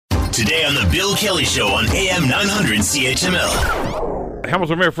Today on the Bill Kelly Show on AM 900 CHML.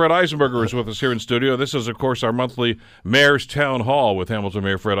 Hamilton Mayor Fred Eisenberger is with us here in studio. This is, of course, our monthly Mayor's Town Hall with Hamilton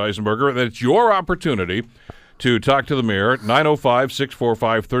Mayor Fred Eisenberger. And it's your opportunity to talk to the mayor.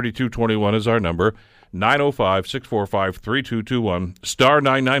 905-645-3221 is our number. 905-645-3221. Star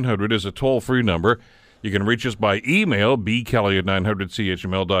 9900 is a toll-free number. You can reach us by email,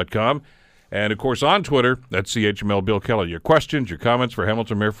 bkelly@900chml.com. And, of course, on Twitter, that's CHML Bill Kelly. Your questions, your comments for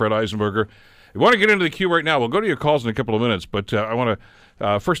Hamilton Mayor Fred Eisenberger. We want to get into the queue right now. We'll go to your calls in a couple of minutes, but I want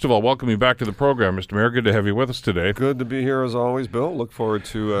to, first of all, welcome you back to the program, Mr. Mayor. Good to have you with us today. Good to be here as always, Bill. Look forward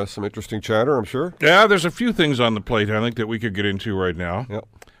to some interesting chatter, I'm sure. Yeah, there's a few things on the plate, I think, that we could get into right now. Yep.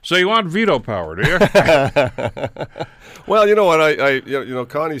 So you want veto power, do you? Well, you know what?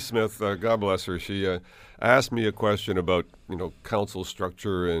 Connie Smith, God bless her, she asked me a question about, council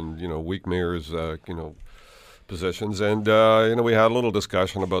structure and, weak mayors, positions. And, we had a little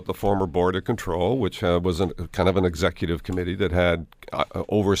discussion about the former Board of Control, which was kind of an executive committee that had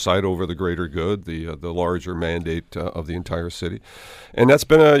oversight over the greater good, the larger mandate of the entire city. And that's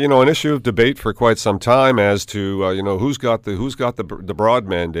been an issue of debate for quite some time as to who's got the broad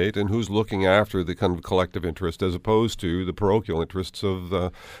mandate and who's looking after the kind of collective interest as opposed to the parochial interests of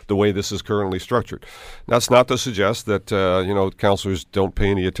the way this is currently structured. That's not to suggest that councillors don't pay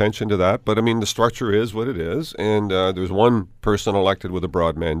any attention to that, but I mean the structure is what it is, and there's one person elected with a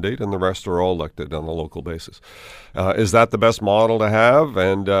broad mandate, and the rest are all elected on a local basis. Is that the best model to have?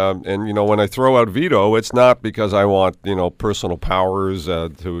 And when I throw out veto, it's not because I want personal powers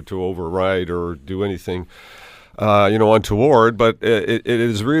to override or do anything untoward, but it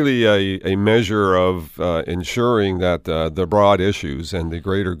is really a measure of ensuring that the broad issues and the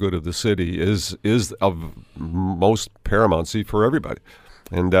greater good of the city is of most paramountcy for everybody.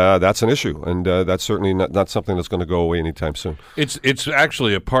 And that's an issue, and that's certainly not something that's going to go away anytime soon. It's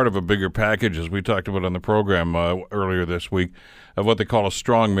actually a part of a bigger package, as we talked about on the program earlier this week, of what they call a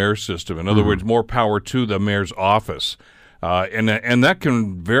strong mayor system. In other words, more power to the mayor's office. And that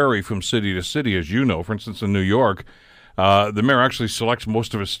can vary from city to city, as you know. For instance, in New York, the mayor actually selects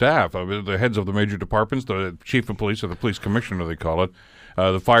most of his staff, the heads of the major departments, the chief of police, or the police commissioner, they call it,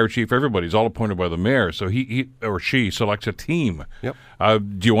 the fire chief, everybody's all appointed by the mayor. So he or she selects a team. Yep.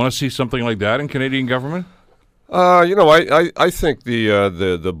 Do you want to see something like that in Canadian government? I think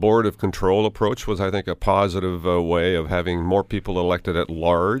the Board of Control approach was, I think, a positive way of having more people elected at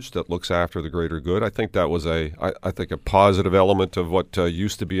large that looks after the greater good. I think that was a positive element of what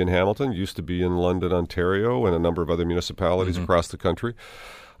used to be in Hamilton, used to be in London, Ontario, and a number of other municipalities across the country.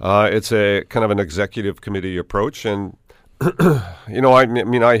 It's a kind of an executive committee approach, and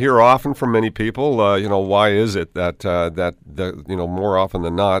I hear often from many people, why is it that more often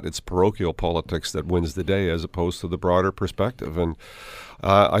than not, it's parochial politics that wins the day as opposed to the broader perspective. And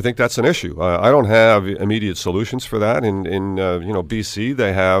I think that's an issue. I don't have immediate solutions for that. In BC,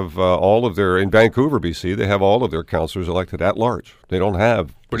 they have in Vancouver, BC, they have all of their councillors elected at large. They don't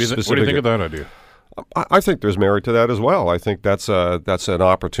have What do you think of that idea? I think there's merit to that as well. I think that's an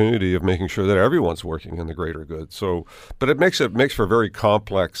opportunity of making sure that everyone's working in the greater good. So, but it makes for very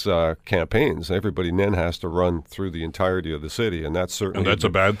complex campaigns. Everybody then has to run through the entirety of the city, and that's certainly a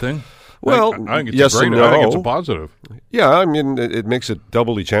bad thing. Well, I think it's yes great. and no. I think it's a positive. Yeah, I mean, it makes it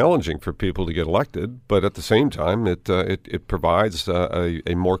doubly challenging for people to get elected, but at the same time, it provides a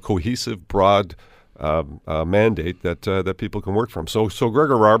more cohesive, broad mandate that people can work from. So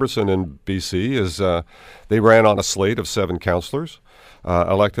Gregor Robertson in BC they ran on a slate of 7 councillors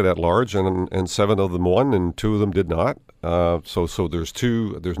elected at large, and 7 of them won, and 2 of them did not. So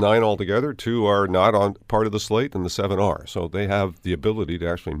there's 9 altogether. 2 are not on part of the slate, and the 7 are. So they have the ability to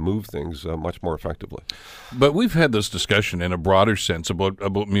actually move things much more effectively. But we've had this discussion in a broader sense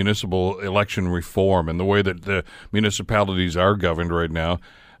about municipal election reform and the way that the municipalities are governed right now.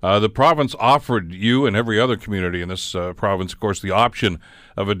 The province offered you and every other community in this province, of course, the option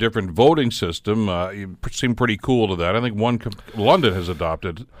of a different voting system. You seem pretty cool to that. I think London has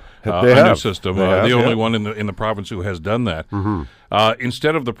adopted a new system. The only one in the province who has done that. Mm-hmm.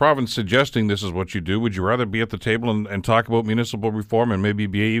 Instead of the province suggesting this is what you do, would you rather be at the table and talk about municipal reform and maybe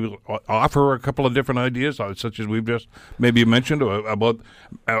be able to offer a couple of different ideas, such as we've just maybe mentioned about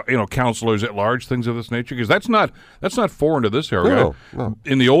councillors at large, things of this nature? Because that's not foreign to this area. No.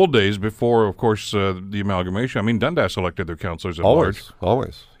 In the old days, before of course the amalgamation, I mean Dundas elected their councillors at large.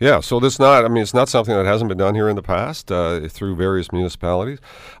 Always. Yeah. So it's not something that hasn't been done here in the past through various municipalities.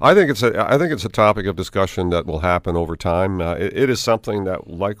 I think it's a topic of discussion that will happen over time. It is something that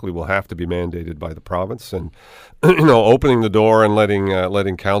likely will have to be mandated by the province. And opening the door and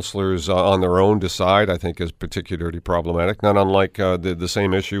letting councillors on their own decide, I think, is particularly problematic. Not unlike the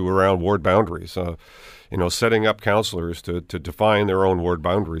same issue around ward boundaries. Setting up councillors to define their own ward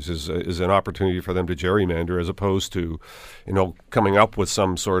boundaries is an opportunity for them to gerrymander, as opposed to, coming up with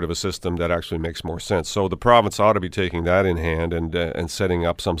some sort of a system that actually makes more sense. So the province ought to be taking that in hand and setting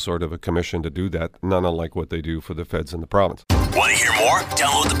up some sort of a commission to do that, not unlike what they do for the feds in the province. Want to hear more?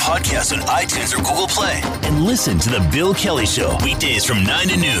 Download the podcast on iTunes or Google Play and listen to The Bill Kelly Show weekdays from 9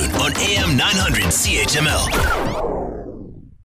 to noon on AM 900 CHML.